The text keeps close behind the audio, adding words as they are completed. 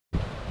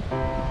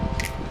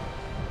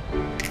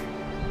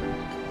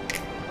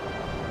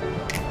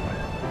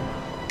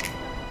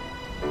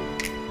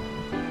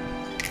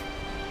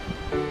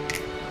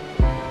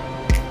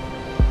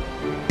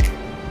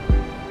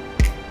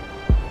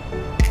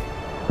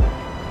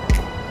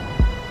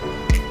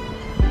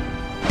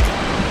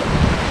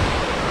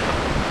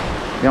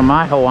You're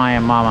my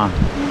Hawaiian mama.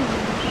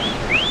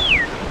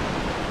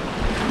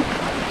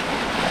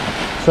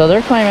 So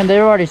they're claiming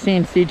they've already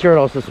seen sea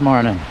turtles this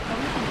morning.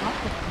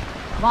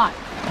 Lot.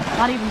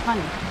 Not even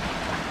funny.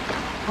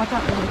 Watch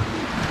out, baby.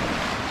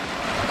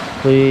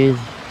 Please.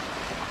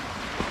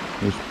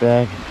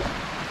 Respect.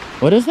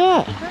 What is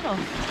that? Turtle.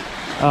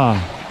 Oh.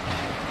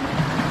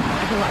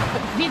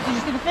 Did you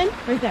see the fin?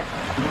 Right there.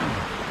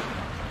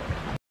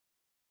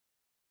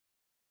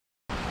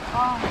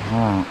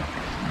 Oh.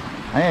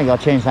 I need to go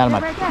change that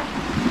on Right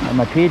there.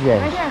 my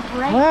PJs. Right there.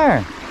 Right.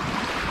 Where?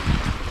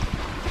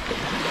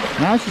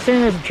 Now she's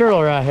saying there's a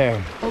turtle right here.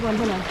 Hold on,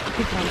 hold on.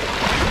 Keep on.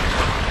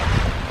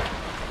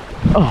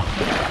 Oh.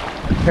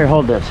 Here,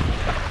 hold this.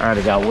 I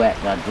already got wet,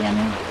 goddamn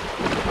it.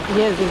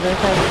 He is, he's right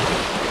there.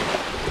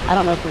 I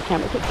don't know if your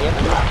camera can see it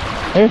or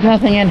not. There's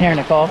nothing in here,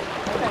 Nicole.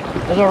 Okay.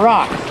 There's a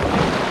rock.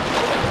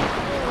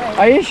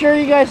 Are you sure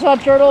you guys saw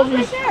turtles?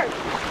 Right there.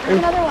 There's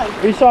another one.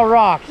 You saw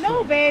rocks.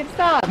 No, babe,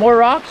 stop. More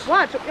rocks?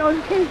 Watch.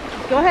 Okay,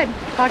 go ahead.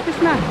 Talk to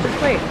Snuff.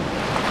 Just wait.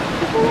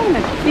 Just a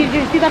moment. Did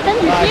you see that fin?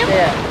 Did you see him?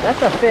 Yeah.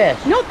 That's a fish.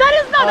 No, that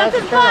is not. Oh, that's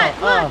his a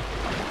turtle. butt. Look.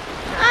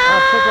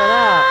 Check that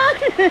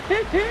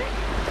out.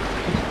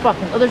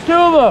 Fucking, oh, there's two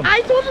of them.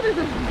 I told you there's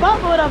a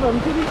buttload of them.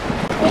 They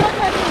look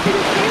like a big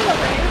tail,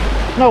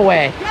 right? No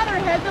way. Yeah, their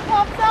head that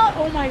pops out.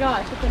 Oh my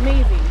gosh, it's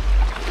amazing.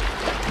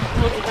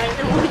 Look, I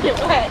don't want to get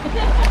wet.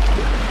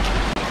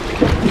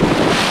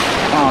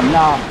 Oh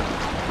no.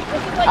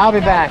 Like I'll be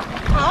back.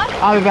 Huh?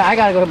 I'll be back. I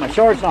gotta go put my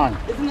shorts on.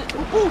 Isn't it?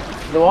 Ooh.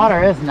 The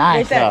water is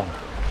nice Right there.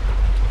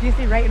 though. Do you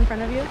see right in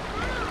front of you?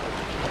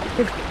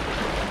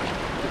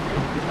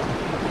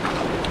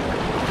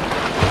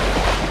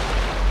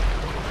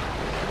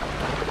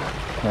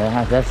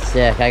 Yeah, that's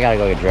sick. I gotta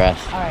go get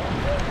dressed. All right.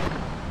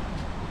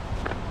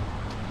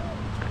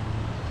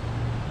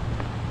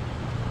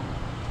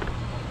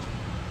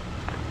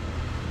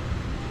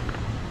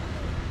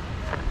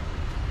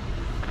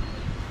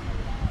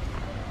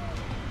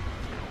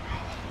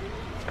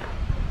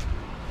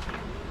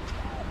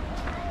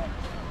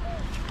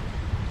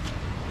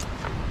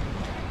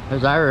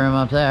 There's our room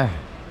up there.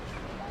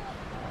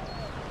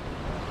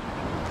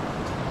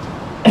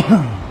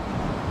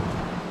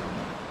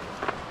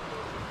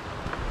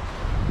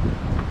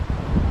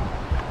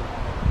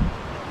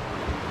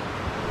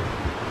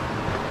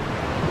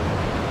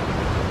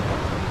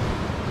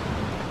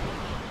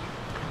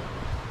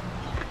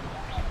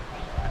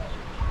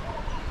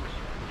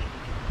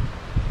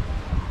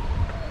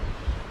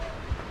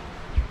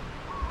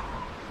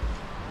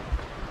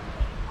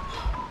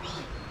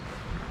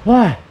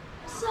 What?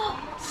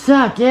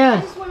 Suck, I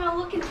yeah. just went out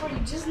looking for you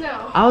just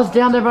now. I was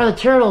down there by the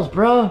turtles,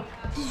 bro.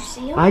 Did you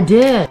see him? I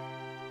did.